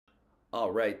All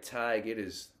right, Tig, it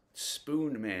is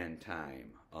Spoon Man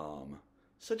time.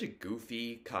 Such a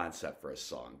goofy concept for a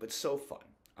song, but so fun.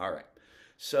 All right.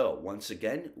 So, once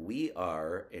again, we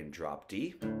are in drop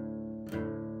D.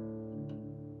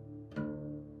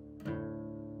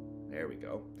 There we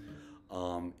go.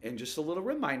 And just a little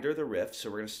reminder, the riff. So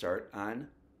we're going to start on,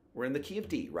 we're in the key of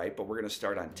D, right? But we're going to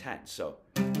start on 10. So,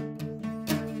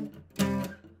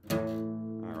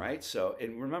 all right. So,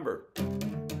 and remember,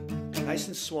 nice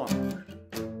and swung.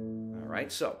 All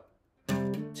right. So,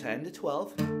 10 to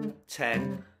 12,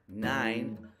 10,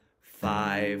 9,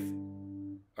 5,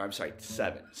 or I'm sorry,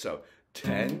 7. So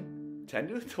 10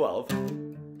 to 12,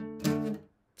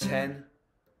 10,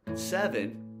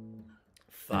 7,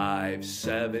 5,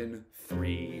 7,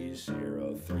 3,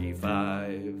 0, 3,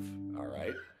 5. All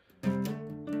right.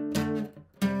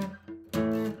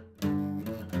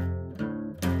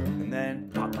 And then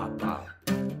pop, pop, pop.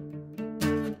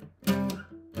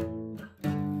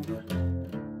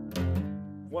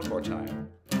 One more time.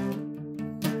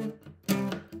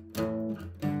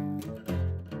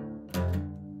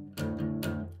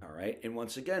 All right, and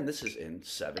once again, this is in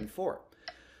 7/4.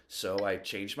 So I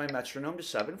changed my metronome to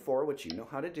 7/4, which you know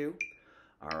how to do.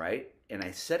 All right, and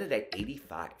I set it at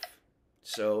 85.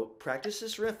 So practice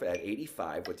this riff at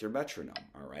 85 with your metronome.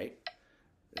 All right,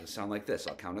 it'll sound like this.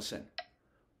 I'll count us in.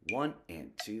 1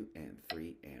 and 2 and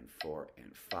 3 and 4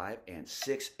 and 5 and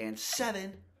 6 and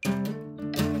 7.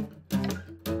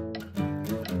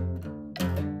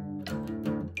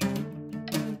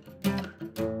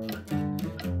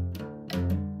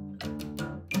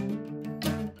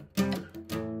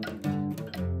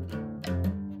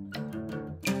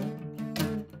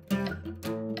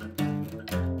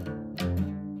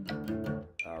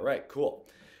 All right, cool.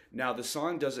 Now the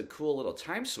song does a cool little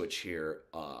time switch here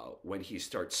when he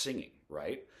starts singing,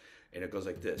 right? And it goes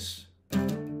like this.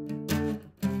 I'm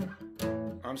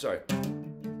sorry.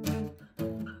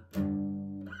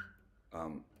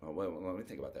 Let me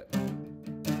think about that.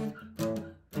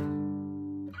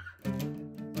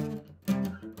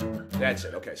 That's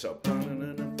it. Okay, so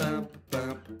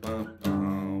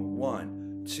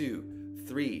 1, 2,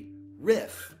 3,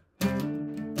 riff.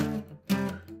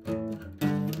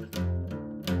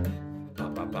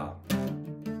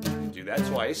 Do that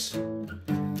twice. And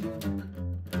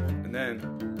then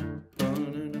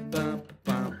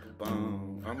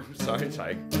I'm sorry,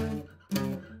 Tyke.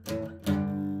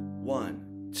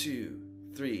 1, 2,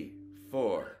 3,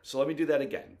 4. So let me do that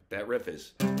again. That riff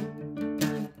is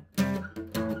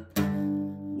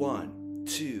 1,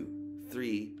 2,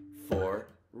 3, 4,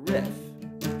 riff.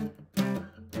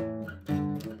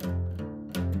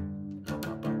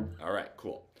 All right,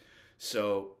 cool.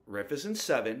 So riff is in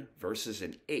 7, verse is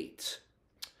in 8,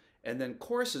 and then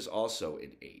chorus is also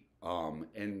in 8.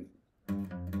 And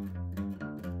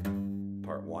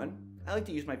part 1, I like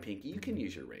to use my pinky. You can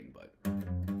use your ring, but.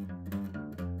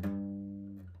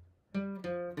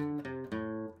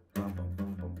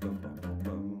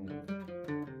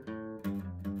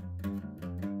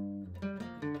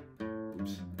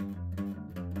 Oops.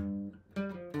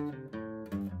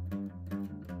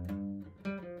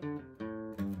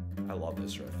 I love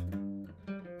this riff.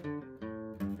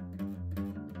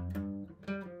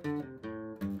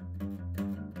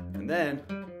 And then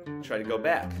try to go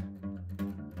back.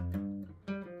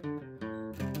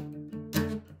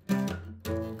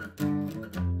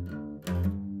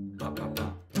 Pop, pop,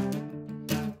 pop.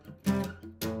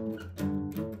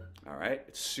 All right,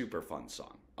 it's super fun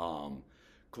song.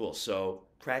 Cool. So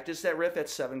practice that riff at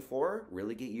 7/4.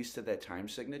 Really get used to that time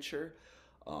signature.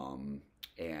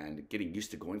 And getting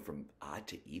used to going from odd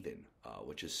to even,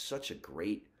 which is such a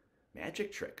great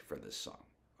magic trick for this song.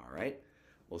 All right,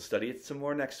 we'll study it some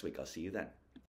more next week. I'll see you then.